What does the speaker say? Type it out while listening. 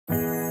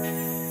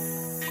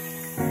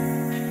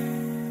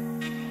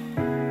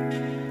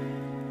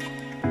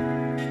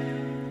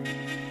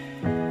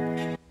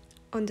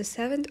On the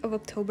 7th of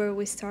October,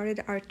 we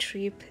started our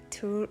trip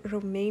to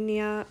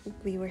Romania.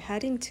 We were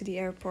heading to the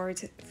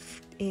airport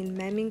in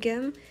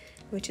Memmingen,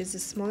 which is a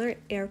smaller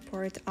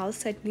airport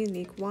outside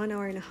Munich, 1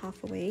 hour and a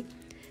half away.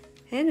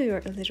 And we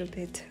were a little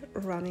bit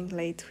running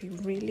late. We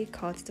really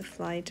caught the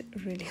flight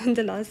really on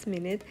the last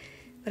minute.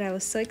 But I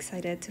was so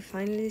excited to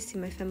finally see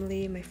my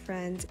family, my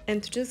friends,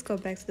 and to just go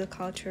back to the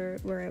culture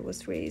where I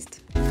was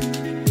raised.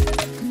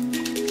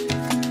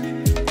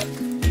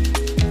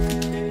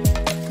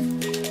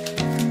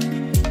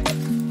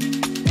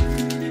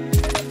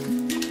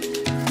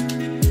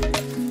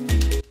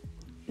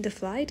 The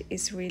flight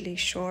is really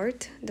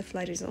short. The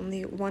flight is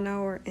only 1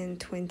 hour and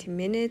 20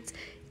 minutes.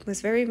 It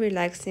was very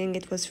relaxing,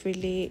 it was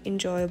really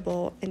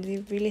enjoyable, and we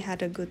really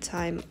had a good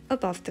time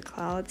above the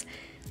clouds.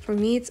 For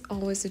me, it's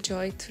always a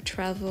joy to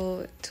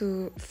travel,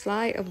 to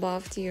fly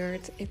above the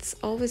earth. It's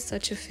always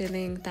such a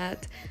feeling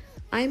that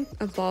I'm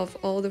above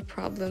all the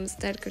problems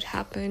that could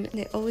happen.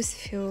 And I always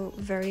feel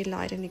very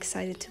light and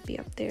excited to be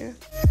up there.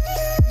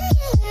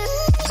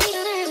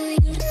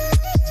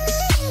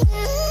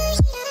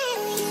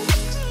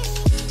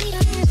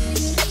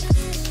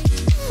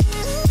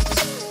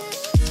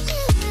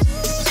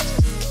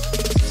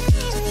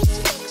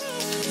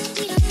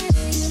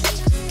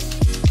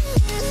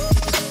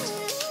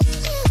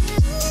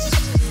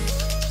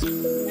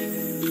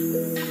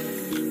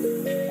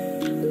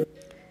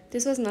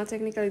 This was not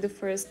technically the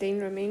first day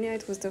in Romania,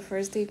 it was the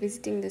first day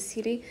visiting the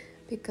city,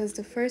 because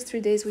the first 3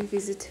 days we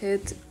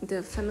visited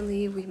the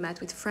family, we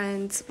met with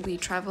friends, we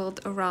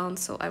traveled around,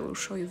 so I will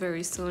show you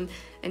very soon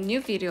a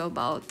new video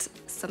about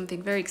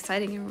something very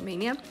exciting in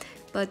Romania.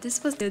 But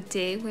this was the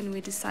day when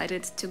we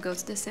decided to go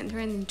to the center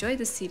and enjoy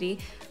the city,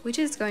 which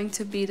is going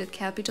to be the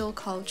capital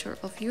culture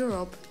of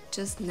Europe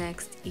just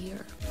next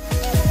year.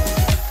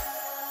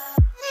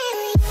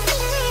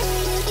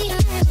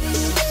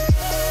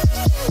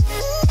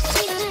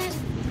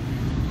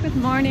 Good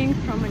morning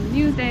from a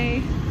new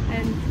day,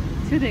 and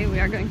today we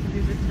are going to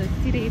visit the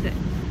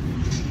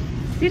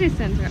city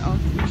center of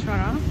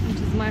Timisoara,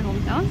 which is my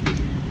hometown,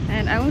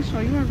 and I will show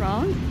you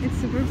around. It's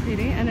super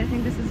pretty, and I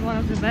think this is one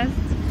of the best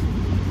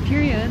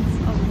periods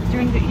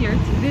during the year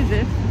to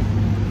visit.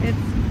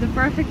 It's the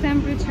perfect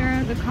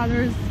temperature, the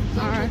colors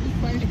are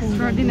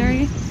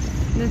extraordinary,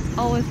 and it's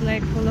always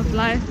like full of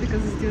life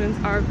because the students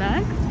are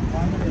back.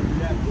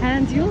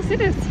 And you'll see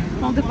this,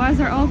 all the bars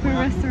are open,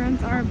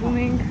 restaurants are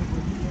booming.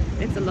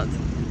 It's a lot.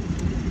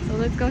 So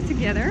let's go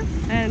together,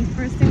 and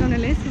first thing on the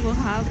list we will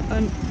have a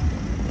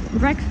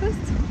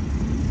breakfast,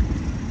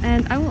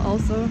 and I will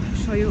also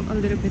show you a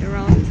little bit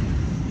around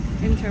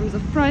in terms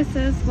of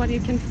prices, what you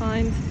can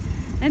find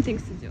and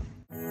things to do.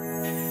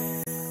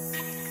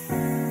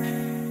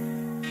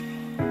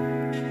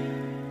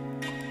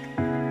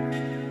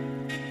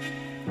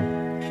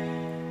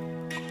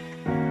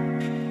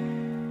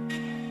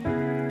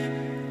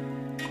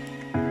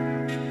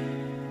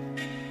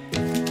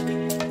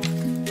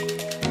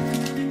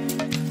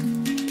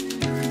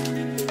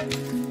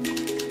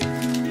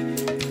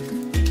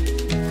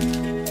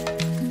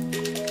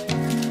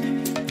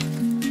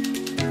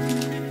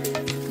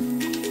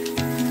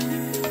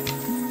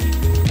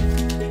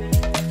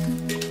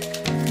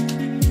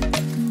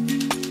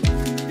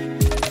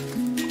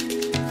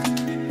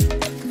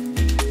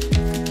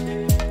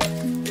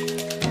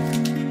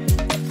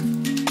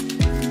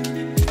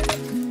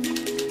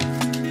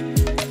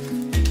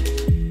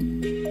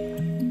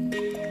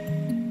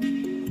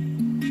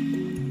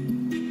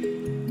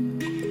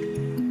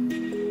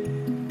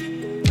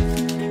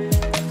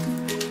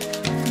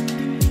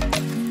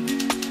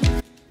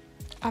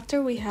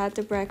 After we had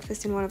the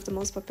breakfast in one of the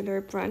most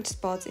popular brunch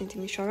spots in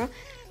Timisoara,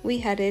 we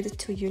headed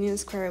to Union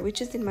Square,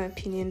 which is, in my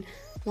opinion,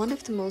 one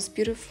of the most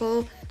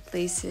beautiful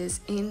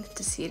places in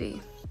the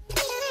city.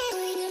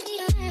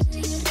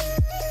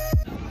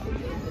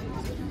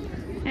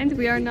 And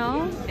we are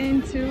now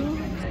into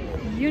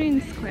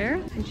Union Square,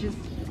 which is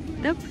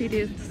the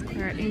prettiest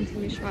square in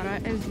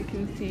Timisoara, as you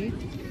can see.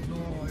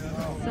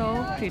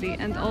 So pretty,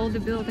 and all the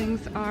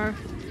buildings are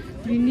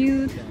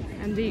renewed,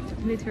 and they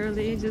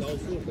literally just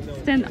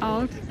stand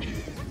out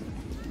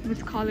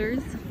with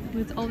colors.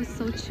 It's always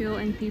so chill,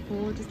 and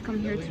people just come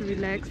here to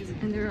relax,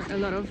 and there are a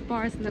lot of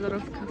bars and a lot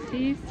of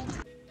cafes.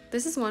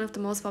 This is one of the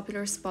most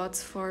popular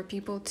spots for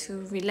people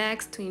to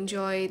relax, to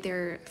enjoy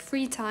their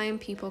free time.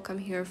 People come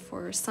here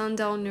for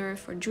sundowner,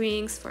 for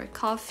drinks, for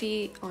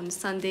coffee on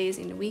Sundays,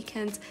 in the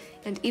weekends,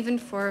 and even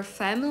for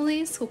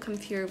families who come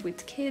here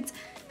with kids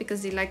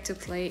because they like to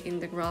play in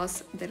the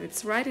grass that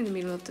it's right in the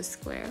middle of the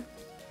square.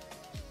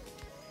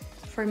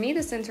 For me,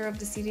 the center of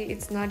the city,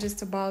 it's not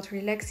just about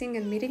relaxing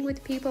and meeting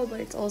with people,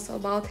 but it's also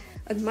about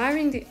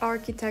admiring the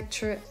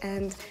architecture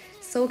and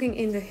soaking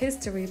in the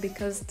history,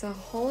 because the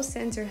whole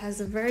center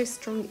has a very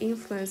strong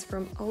influence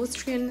from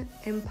Austrian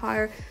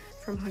Empire,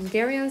 from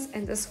Hungarians,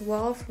 and as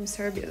well from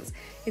Serbians.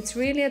 It's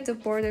really at the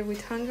border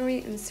with Hungary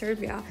and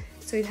Serbia,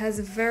 so it has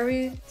a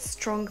very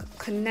strong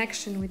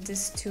connection with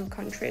these two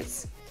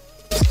countries.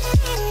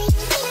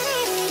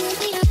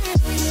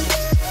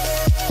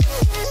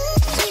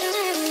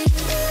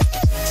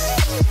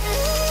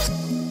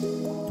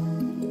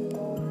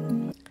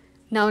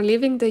 Now,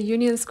 leaving the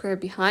Union Square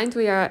behind,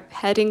 we are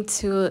heading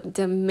to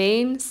the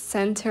main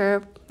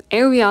center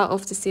area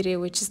of the city,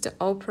 which is the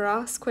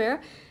Opera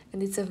Square.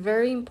 And it's a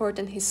very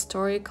important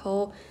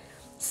historical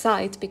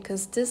site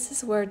because this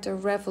is where the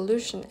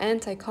revolution,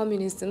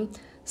 anti-communism,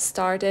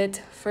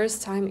 started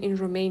first time in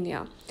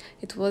Romania.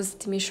 It was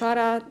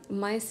Timisoara,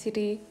 my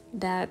city,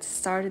 that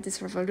started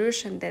this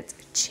revolution that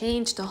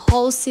changed the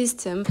whole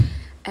system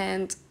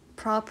and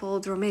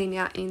propelled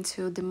Romania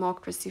into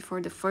democracy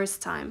for the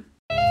first time.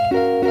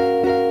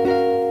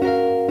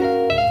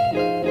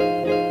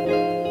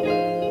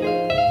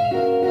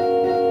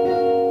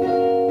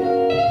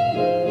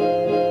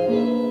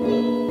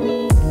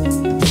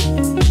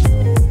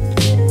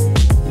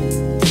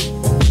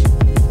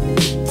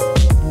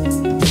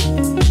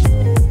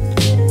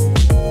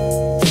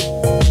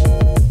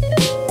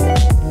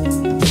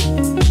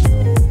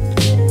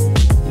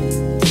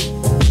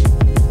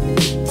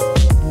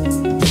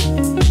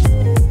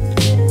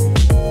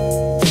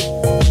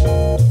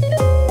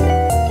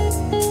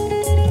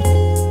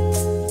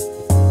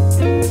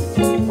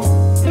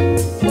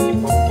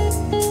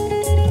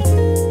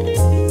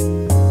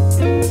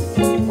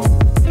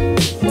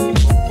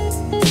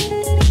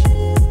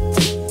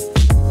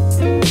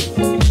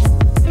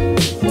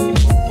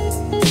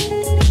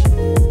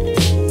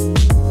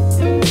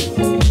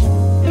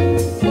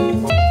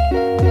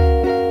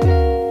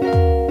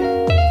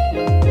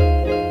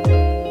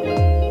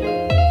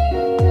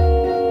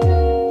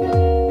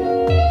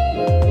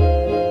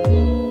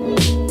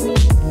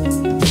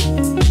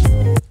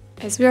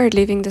 As we are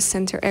leaving the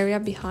center area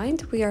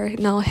behind, we are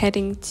now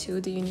heading to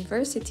the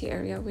university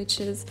area, which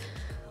is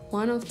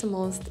one of the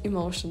most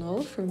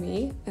emotional for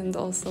me and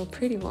also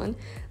pretty one.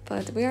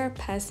 But we are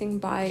passing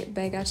by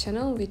Bega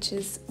Channel, which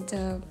is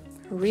the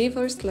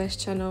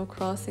river/channel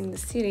crossing the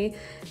city,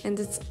 and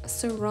it's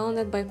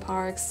surrounded by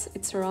parks,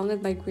 it's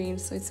surrounded by green,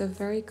 so it's a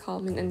very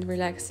calming and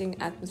relaxing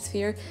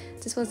atmosphere.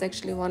 This was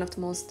actually one of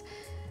the most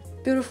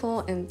beautiful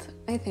and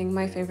I think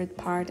my favorite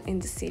part in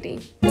the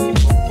city.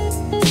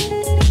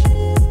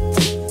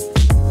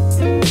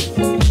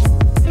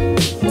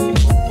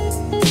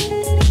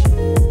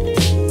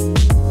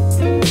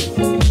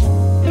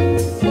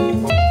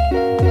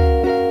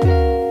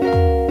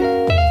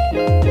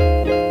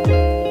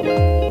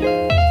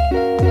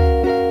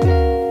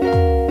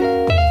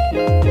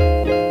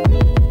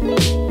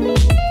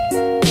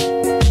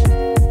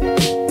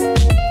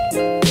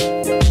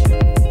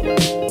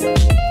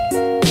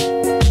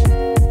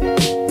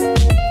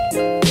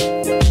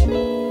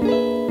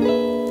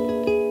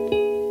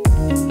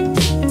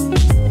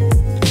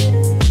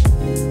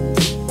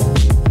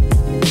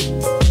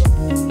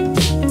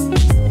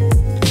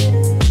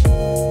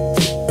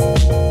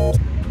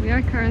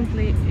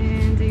 Currently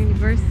in the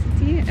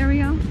university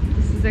area.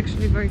 This is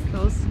actually very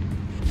close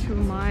to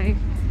my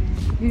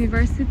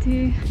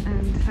university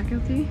and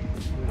faculty,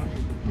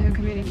 the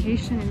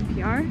communication and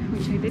PR,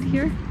 which I did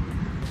here.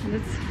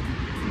 And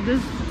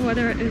this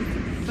weather is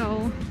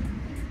so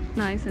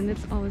nice, and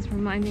it's always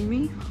reminding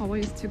me how I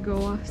used to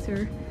go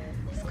after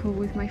school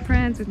with my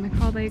friends, with my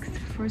colleagues,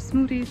 for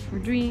smoothies, for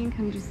drink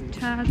and just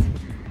chat.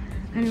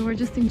 And we were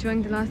just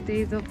enjoying the last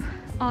days of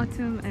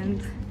autumn,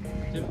 and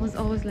it was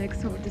always like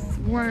so this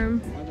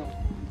warm,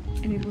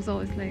 and it was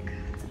always like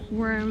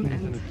warm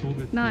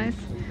and nice.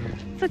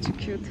 Such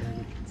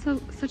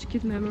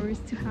cute memories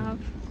to have.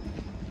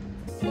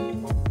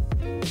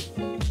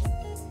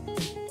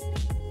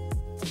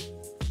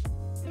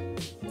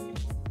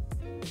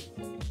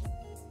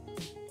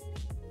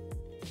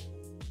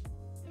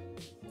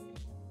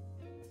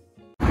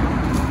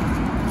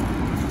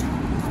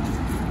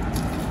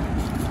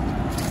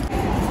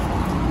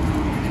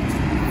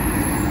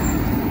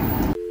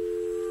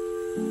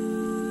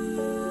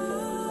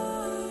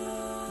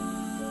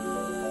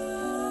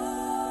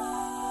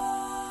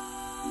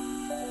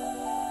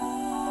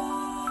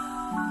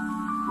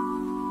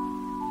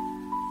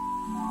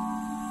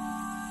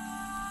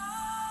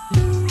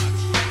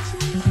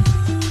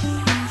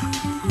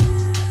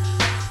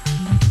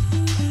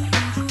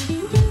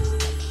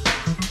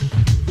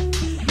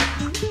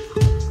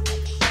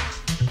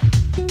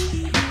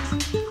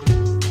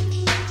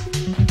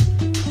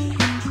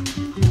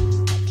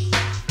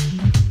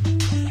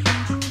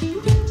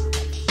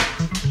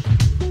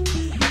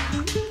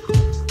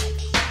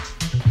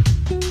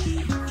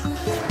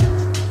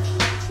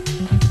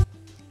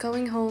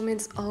 Going home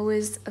is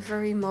always a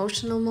very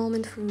emotional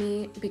moment for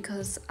me,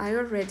 because I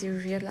already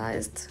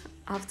realized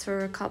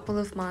after a couple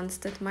of months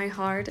that my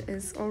heart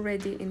is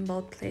already in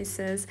both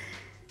places,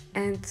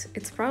 and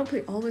it's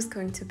probably always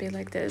going to be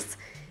like this.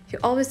 You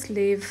always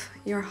leave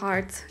your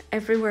heart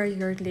everywhere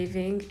you're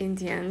living in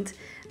the end,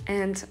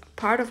 and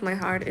part of my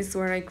heart is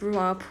where I grew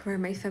up, where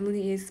my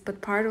family is,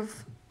 but part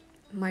of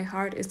my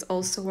heart is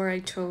also where I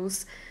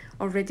chose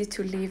already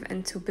to live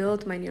and to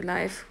build my new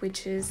life,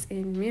 which is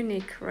in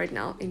Munich right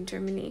now, in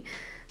Germany.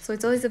 So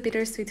it's always a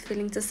bittersweet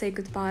feeling to say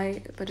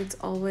goodbye, but it's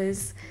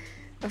always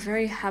a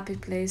very happy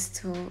place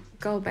to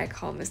go back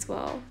home as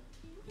well.